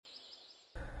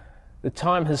The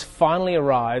time has finally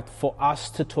arrived for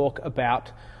us to talk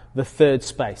about the third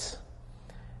space.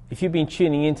 If you've been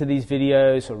tuning into these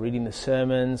videos or reading the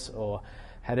sermons or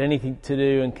had anything to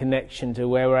do in connection to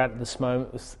where we're at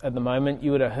the moment,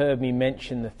 you would have heard me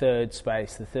mention the third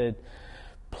space, the third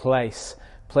place,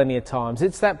 plenty of times.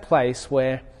 It's that place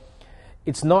where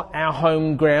it's not our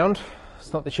home ground,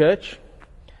 it's not the church,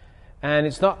 and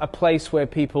it's not a place where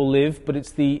people live, but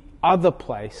it's the other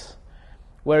place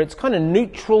where it's kind of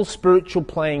neutral spiritual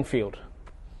playing field,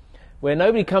 where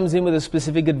nobody comes in with a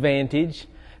specific advantage,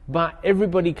 but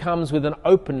everybody comes with an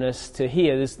openness to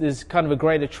hear. There's kind of a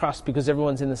greater trust because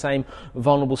everyone's in the same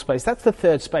vulnerable space. That's the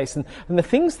third space. And the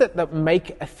things that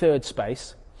make a third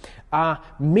space are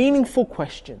meaningful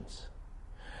questions.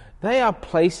 They are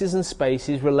places and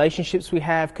spaces, relationships we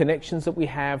have, connections that we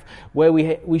have, where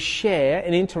we share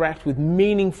and interact with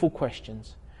meaningful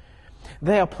questions.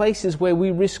 They are places where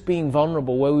we risk being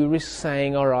vulnerable, where we risk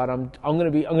saying, all right, I'm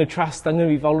going to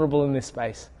be vulnerable in this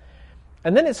space.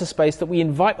 And then it's a space that we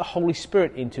invite the Holy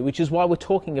Spirit into, which is why we're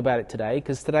talking about it today,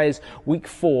 because today is week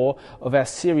 4 of our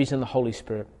series on the Holy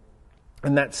Spirit.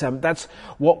 And that's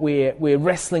what we're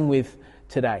wrestling with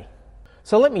today.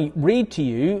 So let me read to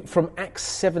you from Acts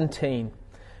 17.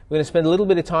 We're going to spend a little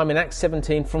bit of time in Acts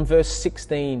 17 from verse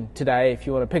 16 today. If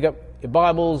you want to pick up your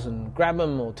Bibles and grab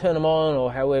them or turn them on,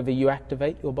 or however you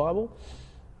activate your Bible,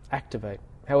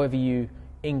 however you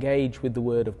engage with the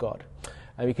Word of God.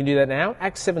 You can do that now.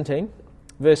 Acts 17.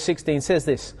 Verse 16 says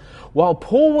this: while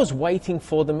Paul was waiting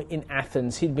for them in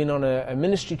Athens, he'd been on a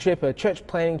ministry trip, a church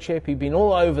planning trip, he'd been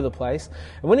all over the place.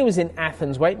 And when he was in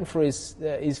Athens waiting for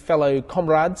his fellow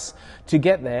comrades to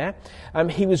get there,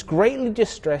 he was greatly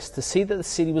distressed to see that the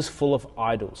city was full of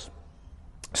idols.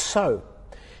 So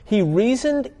he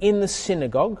reasoned in the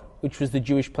synagogue, which was the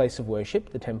Jewish place of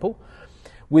worship, the temple,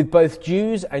 with both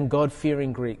Jews and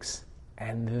God-fearing Greeks.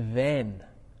 And then,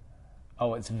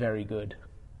 it's very good.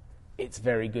 It's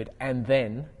very good. And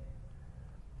then,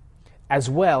 as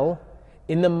well,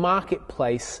 in the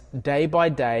marketplace, day by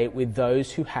day, with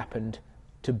those who happened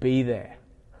to be there.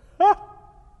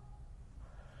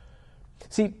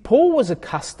 See, Paul was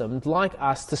accustomed, like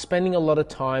us, to spending a lot of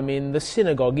time in the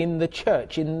synagogue, in the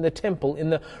church, in the temple,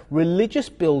 in the religious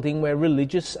building where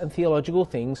religious and theological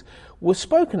things were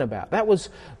spoken about. That was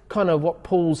kind of what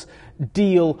Paul's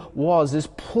deal was. There's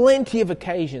plenty of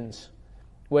occasions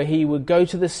where he would go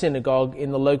to the synagogue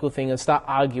in the local thing and start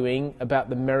arguing about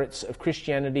the merits of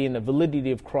Christianity and the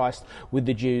validity of Christ with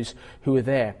the Jews who were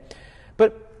there.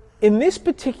 But in this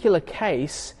particular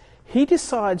case, he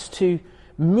decides to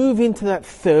move into that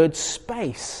third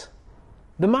space,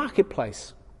 the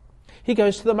marketplace. He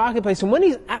goes to the marketplace, and when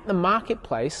he's at the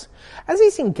marketplace, as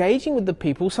he's engaging with the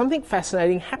people, something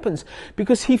fascinating happens,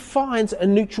 because he finds a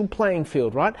neutral playing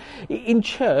field, right? In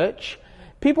church,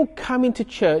 people come into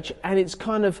church and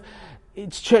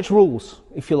it's church rules,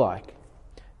 if you like.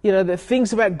 You know, the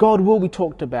things about God will be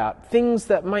talked about. Things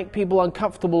that make people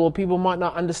uncomfortable or people might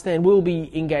not understand will be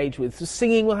engaged with. So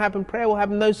singing will happen, prayer will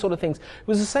happen, those sort of things. It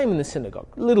was the same in the synagogue.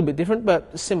 A little bit different,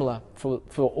 but similar for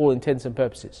all intents and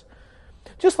purposes.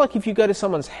 Just like if you go to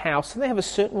someone's house and they have a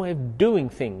certain way of doing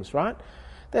things, right?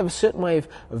 They have a certain way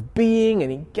of being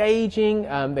and engaging.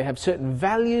 They have certain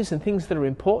values and things that are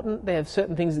important. They have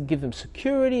certain things that give them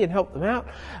security and help them out.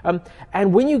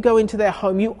 And when you go into their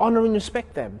home, you honour and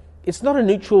respect them. It's not a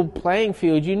neutral playing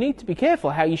field. You need to be careful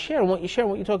how you share and what you share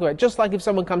and what you talk about. Just like if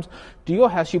someone comes to your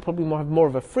house, you probably have more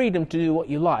of a freedom to do what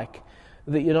you like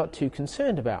that you're not too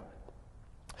concerned about.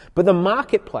 But the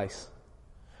marketplace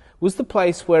was the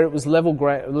place where it was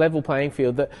level playing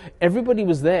field, that everybody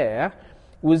was there,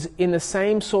 was in the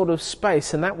same sort of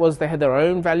space, and that was they had their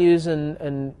own values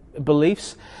and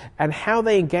beliefs, and how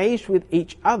they engaged with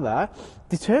each other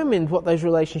determined what those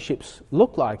relationships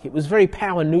looked like. It was very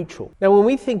power neutral. Now, when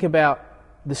we think about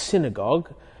the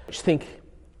synagogue, think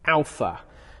Alpha,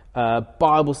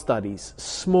 Bible studies,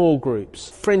 small groups,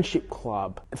 friendship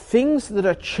club, things that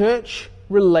are church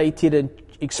related and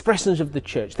expressions of the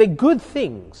church. They're good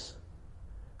things.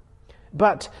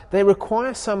 But they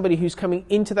require somebody who's coming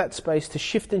into that space to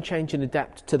shift and change and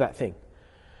adapt to that thing.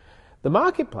 The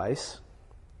marketplace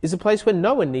is a place where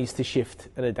no one needs to shift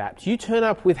and adapt. You turn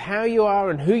up with how you are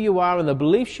and who you are and the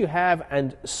beliefs you have,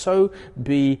 and so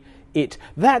be it.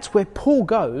 That's where Paul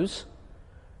goes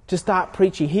to start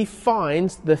preaching. He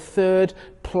finds the third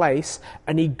place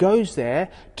and he goes there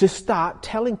to start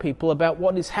telling people about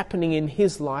what is happening in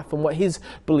his life and what his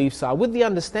beliefs are, with the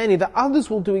understanding that others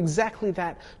will do exactly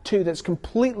that too. That's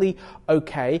completely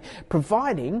okay,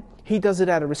 providing he does it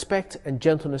out of respect and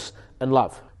gentleness and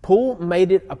love. Paul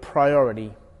made it a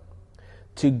priority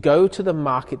to go to the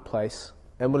marketplace,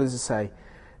 and what does it say?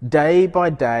 day by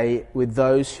day with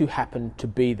those who happened to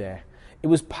be there. It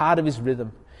was part of his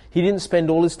rhythm. He didn't spend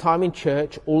all his time in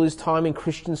church, all his time in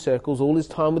Christian circles, all his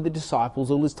time with the disciples,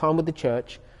 all his time with the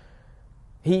church.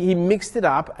 He mixed it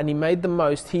up and he made the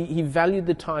most. He valued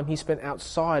the time he spent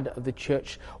outside of the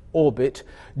church orbit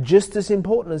just as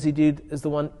important as he did as the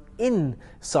one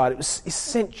inside. It was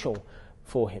essential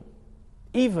for him,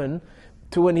 even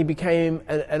to when he became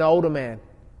an older man.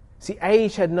 See,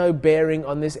 age had no bearing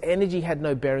on this. Energy had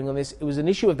no bearing on this. It was an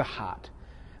issue of the heart.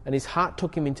 And his heart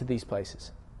took him into these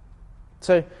places.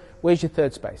 So, where's your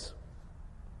third space?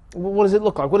 What does it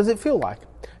look like? What does it feel like?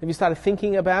 Have you started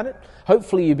thinking about it?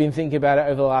 Hopefully you've been thinking about it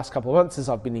over the last couple of months as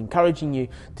I've been encouraging you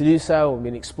to do so and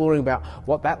been exploring about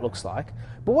what that looks like.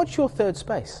 But what's your third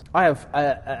space? I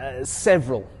have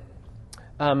several.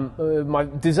 My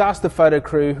disaster photo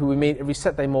crew, who we meet every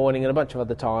Saturday morning and a bunch of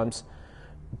other times,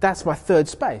 that's my third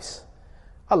space.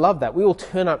 I love that. We all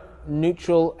turn up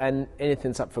neutral and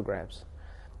anything's up for grabs.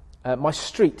 My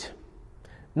street.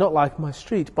 Not like my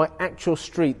street, my actual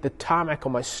street, the tarmac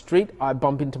on my street. I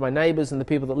bump into my neighbours and the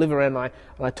people that live around, and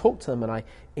I talk to them and I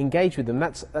engage with them.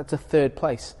 That's a third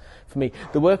place for me.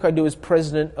 The work I do as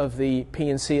president of the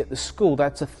P&C at the school,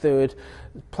 that's a third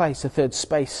place, a third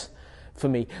space for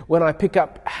me. When I pick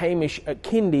up Hamish at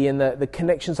kindy and the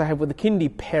connections I have with the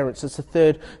kindy parents, it's a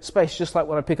third space. Just like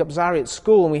when I pick up Zari at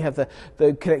school and we have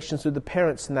the connections with the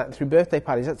parents and that through birthday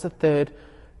parties, that's a third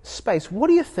space. What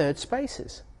are your third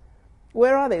spaces?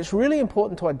 Where are they? It's really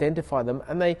important to identify them,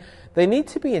 and they need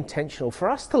to be intentional. For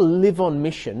us to live on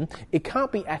mission, it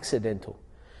can't be accidental.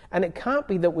 And it can't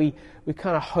be that we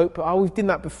kind of hope, we've done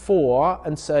that before,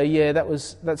 and so, yeah,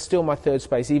 that's still my third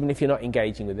space, even if you're not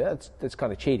engaging with it. That's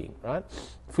kind of cheating, right?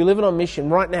 If we're living on mission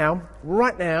right now,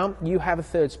 you have a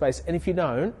third space. And if you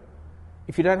don't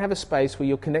have a space where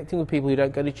you're connecting with people who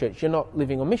don't go to church, you're not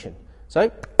living on mission.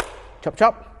 So, chop,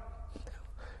 chop.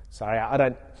 Sorry, I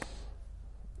don't...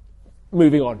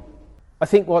 Moving on. I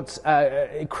think what's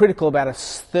critical about a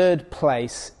third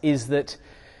place is that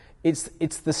it's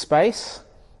the space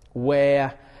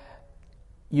where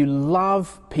you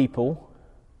love people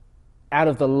out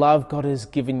of the love God has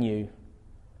given you,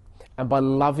 and by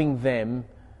loving them,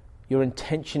 your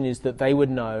intention is that they would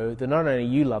know that not only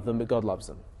you love them, but God loves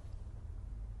them.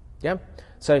 Yeah?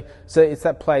 So it's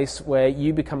that place where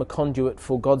you become a conduit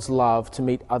for God's love to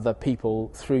meet other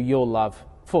people through your love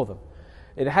for them.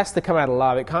 It has to come out of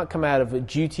love. It can't come out of a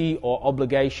duty or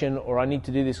obligation or I need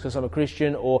to do this because I'm a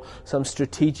Christian or some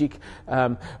strategic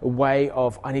way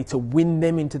of I need to win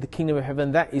them into the kingdom of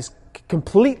heaven. That is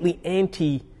completely I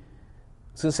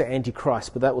was going to say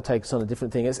anti-Christ, but that will take us on a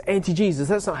different thing. It's anti-Jesus.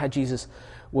 That's not how Jesus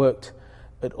worked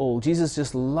at all. Jesus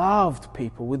just loved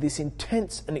people with this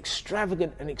intense and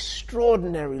extravagant and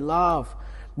extraordinary love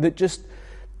that just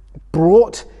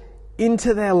brought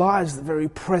into their lives the very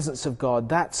presence of God.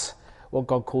 That's what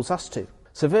God calls us to.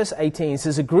 So verse 18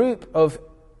 says, a group of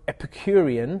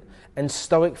Epicurean and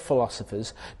Stoic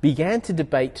philosophers began to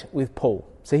debate with Paul.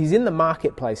 So he's in the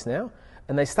marketplace now,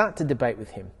 and they start to debate with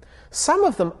him. Some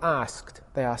of them asked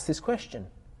this question: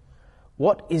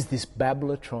 what is this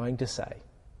babbler trying to say?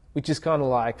 Which is kind of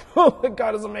like, oh, that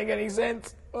guy doesn't make any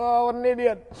sense. Oh, what an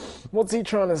idiot. What's he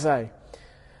trying to say?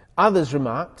 Others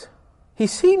remarked, he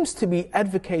seems to be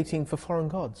advocating for foreign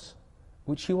gods,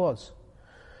 which he was.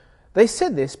 They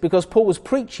said this because Paul was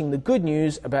preaching the good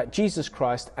news about Jesus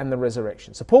Christ and the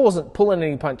resurrection. So Paul wasn't pulling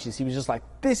any punches. He was just like,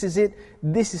 this is it.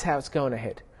 This is how it's going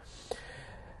ahead.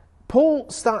 Paul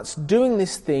starts doing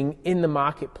this thing in the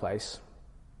marketplace.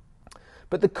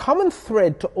 But the common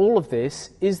thread to all of this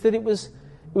is that it was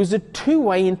a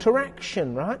two-way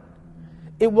interaction, right?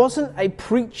 It wasn't a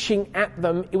preaching at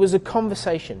them, it was a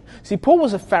conversation. See, Paul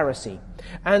was a Pharisee,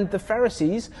 and the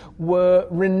Pharisees were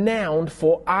renowned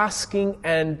for asking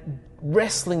and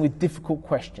wrestling with difficult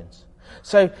questions.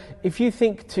 So if you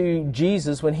think to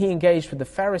Jesus when he engaged with the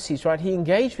Pharisees, right, he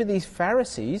engaged with these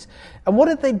Pharisees, and what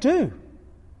did they do?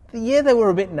 Yeah, they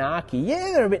were a bit narky,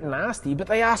 yeah, they're a bit nasty, but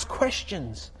they asked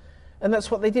questions. And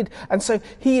that's what they did. And so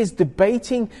he is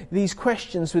debating these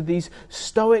questions with these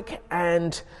Stoic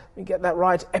and, let me get that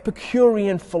right,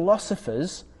 Epicurean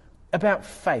philosophers about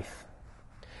faith.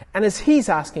 And as he's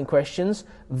asking questions,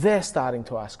 they're starting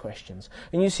to ask questions.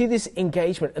 And you see this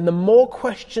engagement. And the more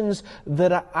questions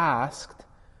that are asked,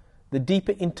 the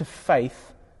deeper into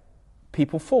faith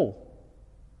people fall.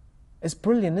 It's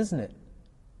brilliant, isn't it?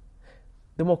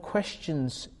 The more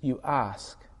questions you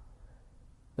ask,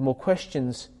 the more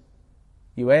questions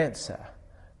you answer,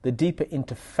 the deeper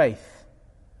into faith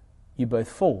you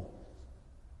both fall.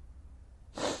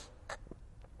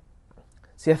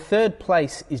 See, a third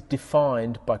place is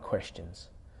defined by questions.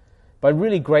 by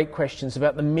really great questions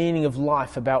about the meaning of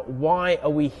life, about why are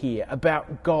we here,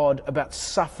 about God, about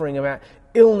suffering, about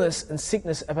illness and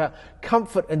sickness, about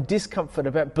comfort and discomfort,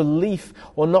 about belief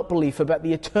or not belief, about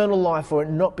the eternal life or it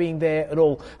not being there at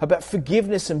all, about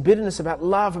forgiveness and bitterness, about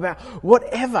love, about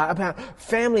whatever, about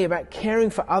family, about caring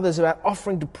for others, about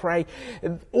offering to pray.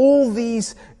 All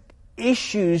these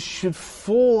issues should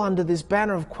fall under this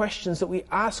banner of questions, that we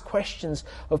ask questions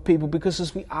of people, because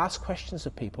as we ask questions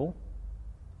of people,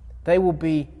 they will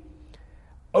be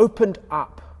opened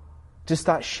up to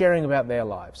start sharing about their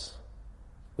lives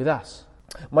with us.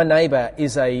 My neighbour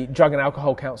is a drug and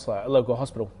alcohol counsellor at a local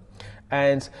hospital.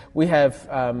 And we have,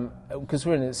 because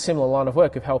we're in a similar line of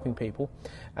work of helping people,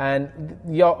 and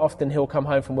often he'll come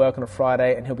home from work on a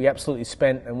Friday and he'll be absolutely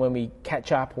spent, and when we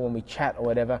catch up or when we chat or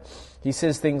whatever, he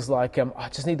says things like, I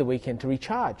just need the weekend to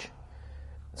recharge.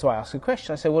 So I ask a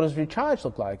question. I say, what does recharge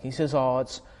look like? He says,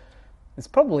 it's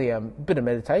probably a bit of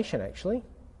meditation, actually.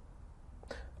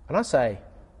 And I say,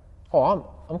 I'm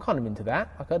kind of into that.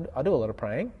 I do a lot of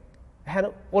praying.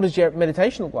 What does your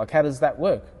meditation look like? How does that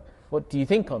work? What do you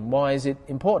think on? Why is it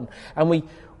important? And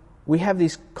we have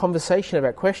this conversation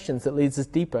about questions that leads us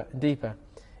deeper and deeper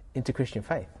into Christian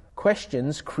faith.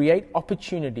 Questions create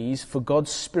opportunities for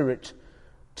God's Spirit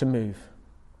to move.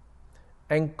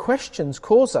 And questions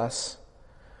cause us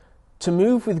to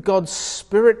move with God's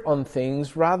Spirit on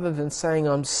things rather than saying,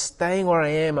 I'm staying where I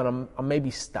am and I'm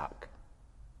maybe stuck.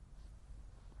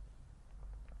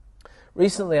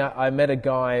 Recently, I met a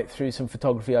guy through some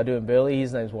photography I do in Burleigh.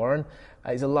 His name's Warren.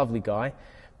 He's a lovely guy.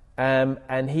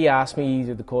 And he asked me,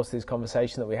 through the course of this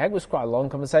conversation that we had, it was quite a long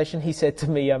conversation, he said to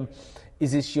me,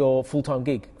 is this your full-time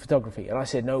gig, photography? And I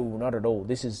said, no, not at all.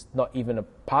 This is not even a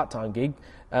part-time gig.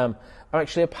 I'm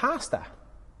actually a pastor.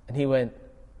 And he went,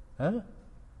 huh?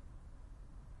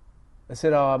 I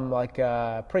said, I'm like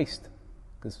a priest,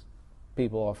 because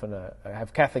people often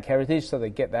have Catholic heritage, so they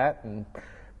get that, and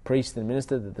priest and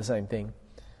minister, they're the same thing.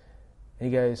 And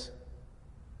he goes,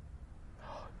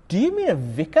 do you mean a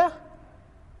vicar?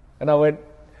 And I went,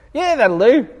 yeah, that'll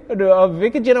do. A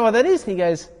vicar, do you know what that is? He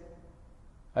goes,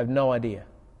 I have no idea.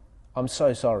 I'm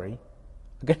so sorry.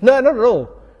 I go, no, not at all.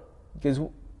 He goes,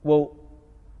 well,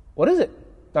 what is it?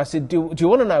 I said, do you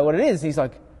want to know what it is? And he's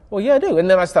like, well, yeah, I do. And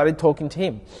then I started talking to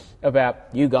him about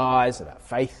you guys, about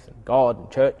faith and God and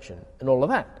church and all of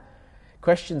that.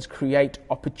 Questions create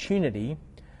opportunity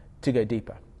to go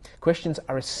deeper. Questions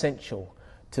are essential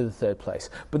to the third place.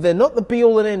 But they're not the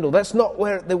be-all and end-all. That's not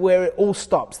where it all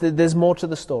stops. There's more to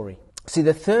the story. See,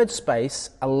 the third space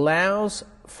allows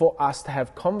for us to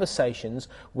have conversations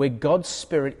where God's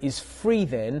Spirit is free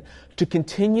then to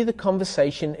continue the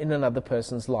conversation in another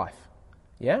person's life.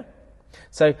 Yeah?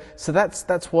 So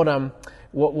that's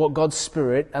what God's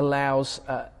Spirit allows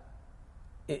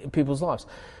in people's lives.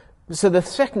 So the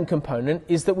second component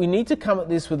is that we need to come at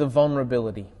this with a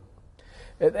vulnerability.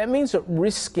 That means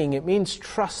risking, it means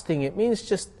trusting, it means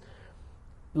just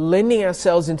lending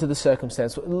ourselves into the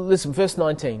circumstance. Listen, verse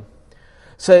 19.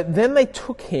 So then they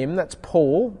took him, that's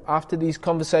Paul, after these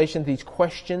conversations, these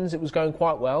questions, it was going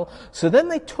quite well. So then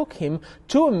they took him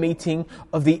to a meeting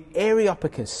of the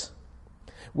Areopagus,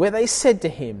 where they said to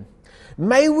him,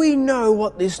 may we know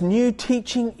what this new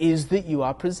teaching is that you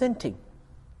are presenting?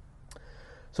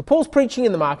 So Paul's preaching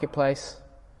in the marketplace.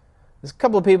 There's a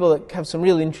couple of people that have some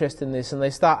real interest in this, and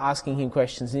they start asking him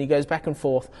questions, and he goes back and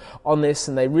forth on this,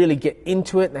 and they really get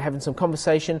into it, and they're having some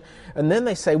conversation, and then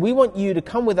they say, we want you to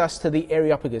come with us to the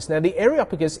Areopagus. Now, the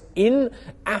Areopagus in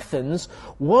Athens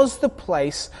was the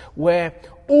place where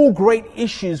all great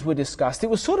issues were discussed. It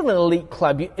was sort of an elite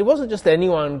club. It wasn't just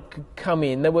anyone could come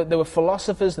in. There were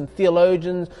philosophers and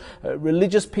theologians,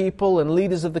 religious people and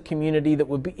leaders of the community that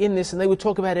would be in this, and they would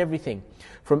talk about everything,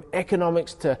 from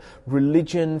economics to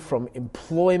religion, from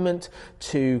employment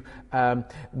to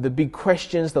the big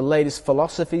questions, the latest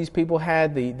philosophies people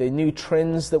had, the new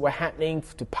trends that were happening,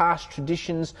 to past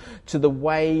traditions, to the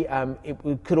way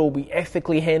it could all be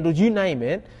ethically handled, you name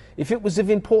it. If it was of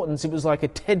importance, it was like a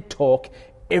TED Talk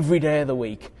every day of the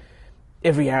week,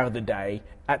 every hour of the day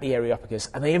at the Areopagus.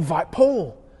 And they invite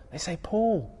Paul. They say,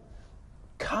 Paul,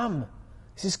 come.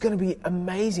 This is going to be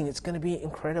amazing. It's going to be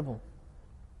incredible.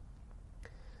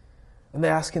 And they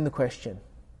ask him the question.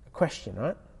 A question,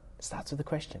 right? It starts with a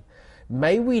question.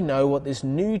 May we know what this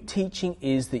new teaching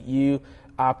is that you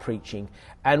are preaching?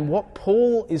 And what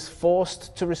Paul is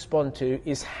forced to respond to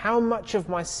is, how much of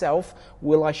myself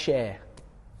will I share?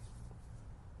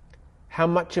 How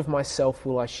much of myself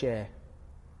will I share?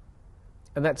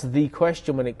 And that's the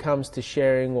question when it comes to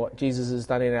sharing what Jesus has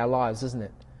done in our lives, isn't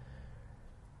it?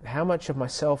 How much of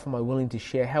myself am I willing to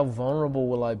share? How vulnerable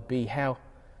will I be? How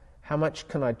much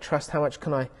can I trust? How much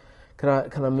can I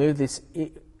Can I move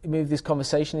this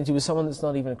conversation into with someone that's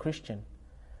not even a Christian?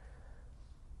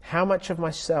 How much of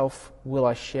myself will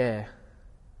I share?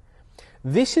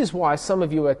 This is why some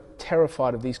of you are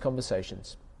terrified of these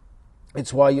conversations.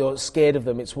 It's why you're scared of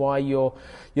them. It's why you're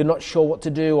not sure what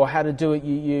to do or how to do it.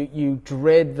 You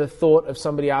dread the thought of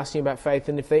somebody asking you about faith,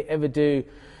 and if they ever do,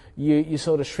 you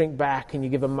sort of shrink back and you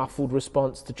give a muffled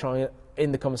response to try and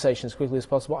end the conversation as quickly as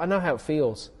possible. I know how it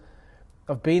feels.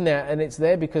 I've been there, and it's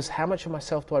there because how much of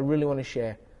myself do I really want to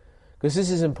share? Because this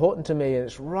is important to me, and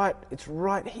it's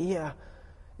right here.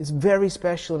 It's very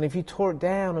special, and if you tore it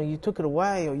down or you took it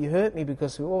away or you hurt me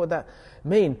because what would that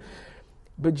mean?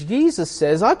 But Jesus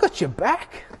says, I got your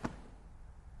back.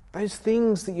 Those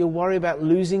things that you worry about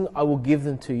losing, I will give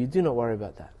them to you. Do not worry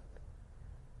about that.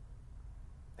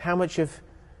 How much of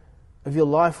your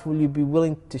life will you be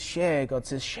willing to share? God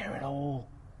says, share it all.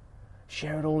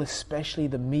 Share it all, especially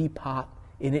the me part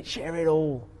in it. Share it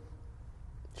all.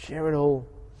 Share it all.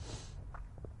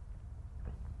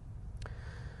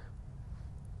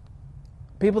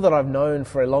 People that I've known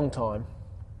for a long time,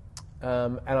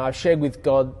 and I've shared with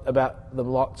God about them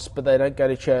lots, but they don't go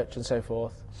to church and so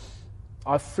forth.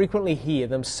 I frequently hear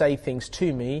them say things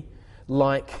to me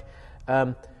like,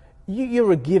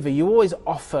 you're a giver, you always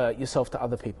offer yourself to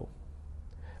other people.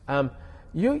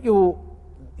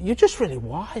 You're just really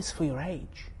wise for your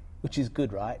age, which is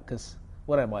good, right? Because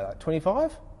what am I, like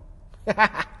 25?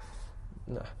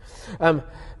 No.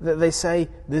 They say,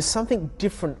 there's something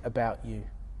different about you.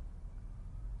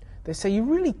 They say, you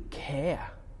really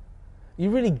care. You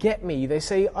really get me. They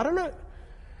say, I don't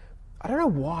know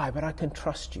why, but I can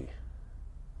trust you.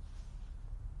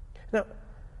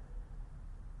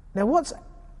 Now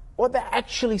what they're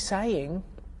actually saying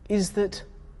is that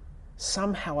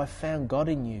somehow I found God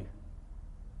in you.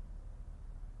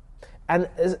 And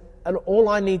all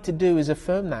I need to do is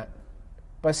affirm that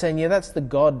by saying, yeah, that's the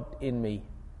God in me.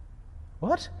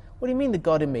 What? What do you mean the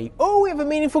God in me? Oh, we have a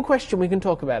meaningful question. We can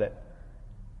talk about it.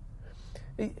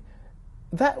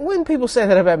 That when people say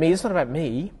that about me, it's not about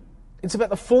me. It's about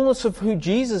the fullness of who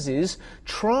Jesus is,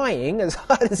 trying as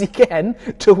hard as he can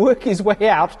to work his way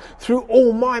out through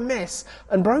all my mess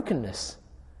and brokenness.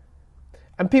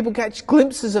 And people catch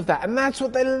glimpses of that, and that's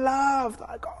what they love. They're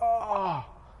like, oh,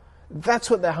 that's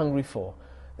what they're hungry for.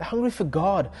 They're hungry for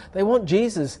God. They want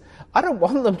Jesus. I don't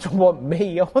want them to want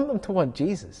me. I want them to want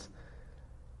Jesus.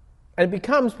 And it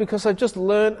becomes because I've just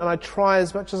learned, and I try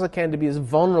as much as I can to be as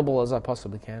vulnerable as I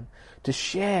possibly can, to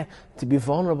share, to be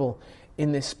vulnerable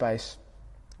in this space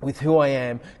with who I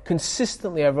am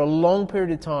consistently over a long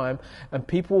period of time, and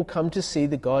people will come to see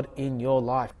the God in your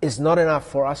life. It's not enough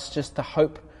for us just to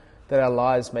hope that our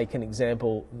lives make an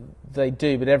example. They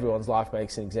do, but everyone's life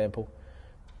makes an example.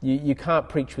 You can't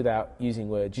preach without using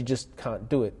words. You just can't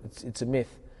do it. It's a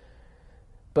myth.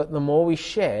 But the more we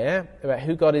share about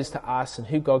who God is to us and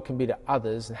who God can be to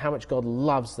others and how much God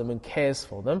loves them and cares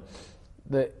for them,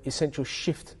 the essential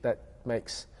shift that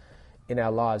makes in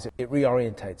our lives, it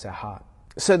reorientates our heart.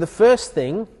 So the first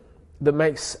thing that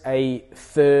makes a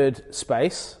third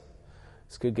space,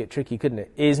 this could get tricky, couldn't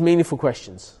it, is meaningful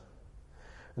questions.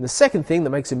 And the second thing that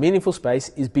makes a meaningful space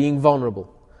is being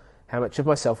vulnerable. How much of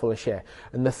myself will I share?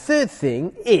 And the third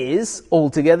thing is, all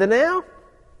together now,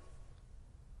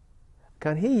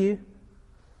 can't hear you.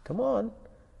 Come on.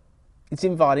 It's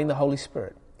inviting the Holy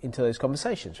Spirit into those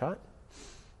conversations, right?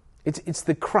 It's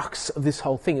the crux of this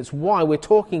whole thing. It's why we're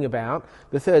talking about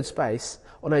the third space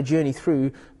on our journey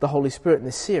through the Holy Spirit in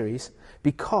this series,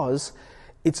 because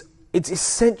it's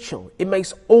essential. It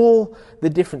makes all the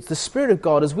difference. The Spirit of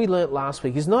God, as we learnt last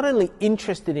week, is not only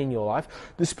interested in your life,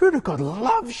 the Spirit of God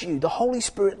loves you. The Holy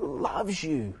Spirit loves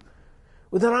you.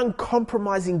 With an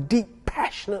uncompromising, deep,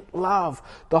 passionate love,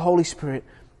 the Holy Spirit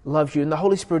loves you. And the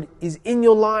Holy Spirit is in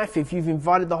your life if you've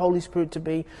invited the Holy Spirit to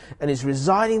be, and is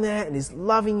residing there, and is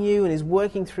loving you, and is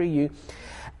working through you.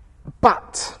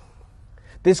 But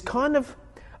there's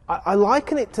I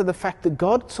liken it to the fact that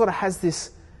God sort of has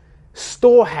this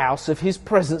storehouse of his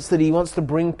presence that he wants to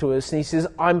bring to us. And he says,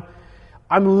 I'm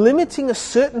limiting a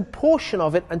certain portion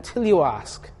of it until you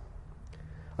ask.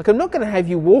 Like, I'm not going to have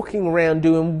you walking around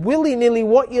doing willy-nilly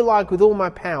what you like with all my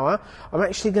power. I'm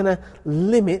actually going to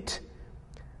limit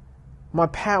my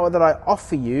power that I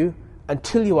offer you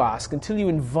until you ask, until you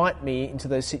invite me into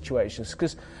those situations.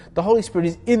 Because the Holy Spirit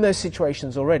is in those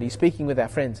situations already, speaking with our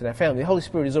friends and our family. The Holy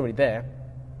Spirit is already there.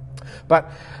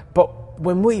 But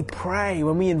when we pray,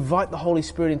 when we invite the Holy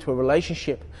Spirit into a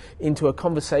relationship, into a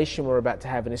conversation we're about to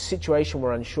have, in a situation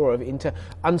we're unsure of, into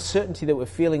uncertainty that we're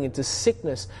feeling, into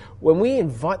sickness, when we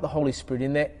invite the Holy Spirit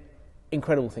in there,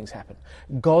 incredible things happen.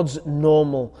 God's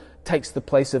normal takes the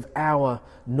place of our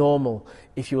normal.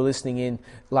 If you were listening in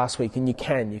last week, and you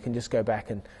can just go back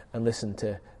and listen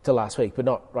to last week, but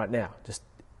not right now, just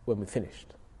when we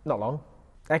finished. Not long.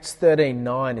 Acts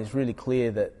 13:9 is really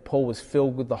clear that Paul was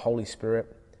filled with the Holy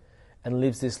Spirit and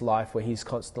lives this life where he's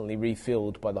constantly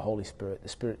refilled by the Holy Spirit. The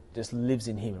Spirit just lives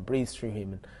in him and breathes through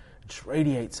him and just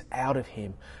radiates out of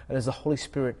him. And as the Holy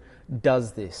Spirit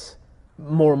does this,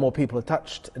 more and more people are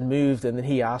touched and moved, and then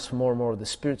he asks for more and more of the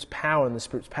Spirit's power, and the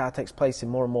Spirit's power takes place in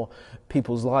more and more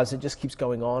people's lives. It just keeps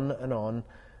going on and on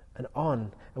and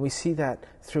on. And we see that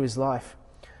through his life.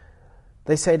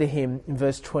 They say to him in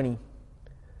verse 20,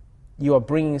 "You are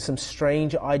bringing some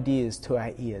strange ideas to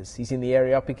our ears." He's in the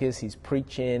Areopagus, he's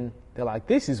preaching. They're like,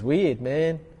 "This is weird,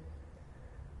 man.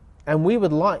 And we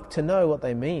would like to know what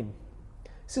they mean.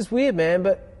 This is weird, man,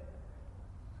 but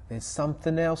there's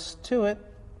something else to it.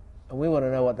 And we want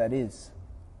to know what that is."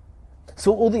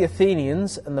 So all the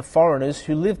Athenians and the foreigners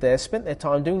who lived there spent their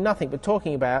time doing nothing but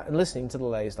talking about and listening to the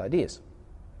latest ideas.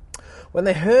 When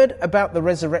they heard about the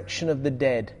resurrection of the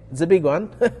dead, it's a big one,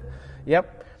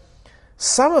 yep,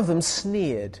 some of them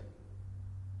sneered.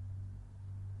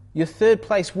 Your third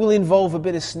place will involve a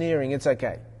bit of sneering, it's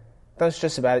okay. Don't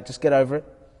stress about it, just get over it.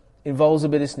 It involves a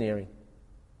bit of sneering.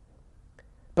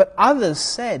 But others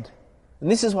said, and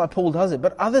this is why Paul does it,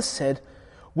 but others said,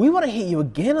 "We want to hear you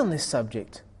again on this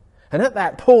subject." And at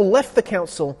that, Paul left the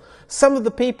council. Some of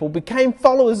the people became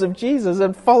followers of Jesus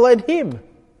and followed him.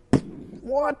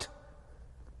 What?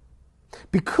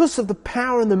 Because of the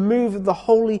power and the move of the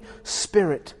Holy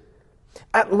Spirit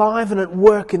at live and at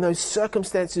work in those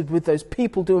circumstances with those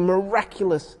people doing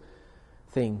miraculous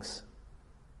things.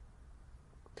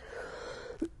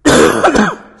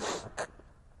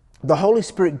 The Holy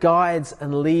Spirit guides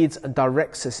and leads and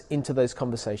directs us into those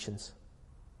conversations.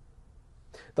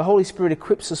 The Holy Spirit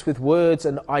equips us with words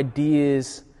and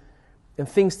ideas and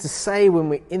things to say when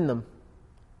we're in them.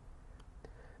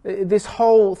 This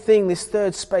whole thing, this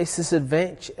third space, this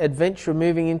adventure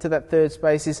moving into that third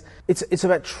space, it's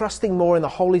about trusting more in the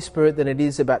Holy Spirit than it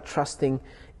is about trusting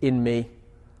in me.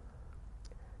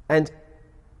 And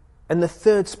the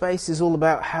third space is all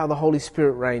about how the Holy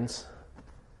Spirit reigns.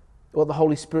 What the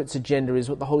Holy Spirit's agenda is,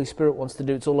 what the Holy Spirit wants to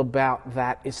do. It's all about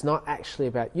that. It's not actually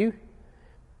about you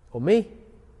or me.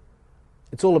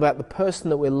 It's all about the person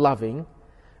that we're loving and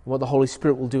what the Holy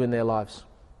Spirit will do in their lives.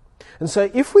 And so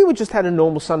if we would just had a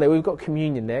normal Sunday, we've got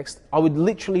communion next, I would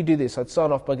literally do this. I'd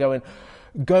sign off by going,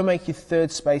 "Go make your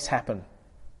third space happen."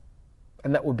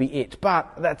 And that would be it. But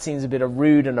that seems a bit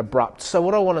rude and abrupt. So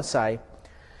what I want to say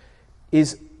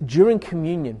is during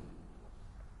communion,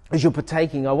 as you're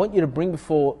partaking, I want you to bring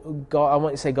before God, I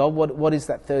want you to say, "God, what is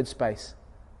that third space?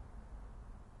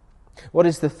 What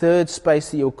is the third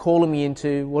space that you're calling me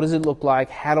into? What does it look like?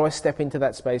 How do I step into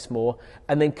that space more?"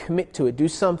 And then commit to it. Do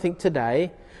something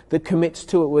today that commits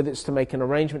to it, whether it's to make an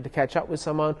arrangement to catch up with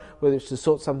someone, whether it's to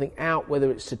sort something out, whether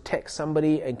it's to text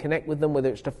somebody and connect with them, whether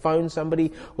it's to phone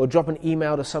somebody or drop an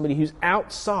email to somebody who's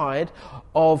outside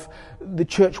of the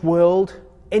church world,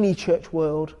 any church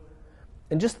world,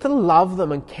 and just to love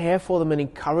them and care for them and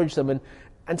encourage them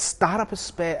and start up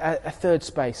a third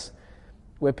space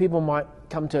where people might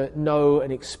come to know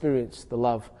and experience the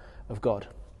love of God.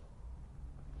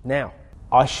 Now,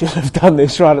 I should have done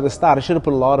this right at the start. I should have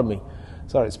put a light on me.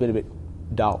 Sorry, it's been a bit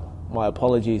dull. My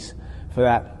apologies for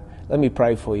that. Let me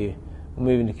pray for you. We'll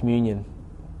move into communion,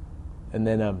 and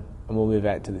then and we'll move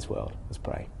out to this world. Let's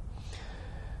pray.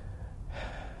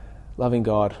 Loving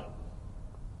God,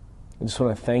 I just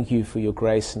want to thank you for your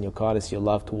grace and your kindness, your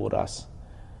love toward us.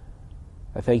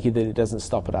 I thank you that it doesn't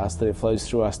stop at us, that it flows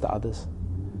through us to others.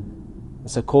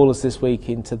 And so call us this week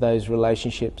into those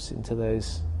relationships, into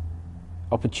those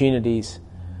opportunities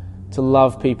to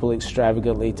love people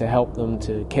extravagantly, to help them,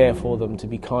 to care for them, to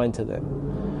be kind to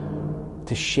them,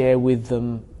 to share with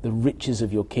them the riches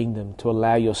of your kingdom, to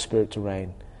allow your Spirit to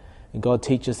reign. And God,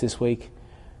 teach us this week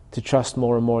to trust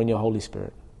more and more in your Holy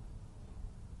Spirit.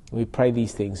 We pray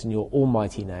these things in your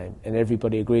almighty name. And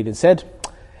everybody agreed and said,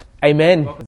 Amen.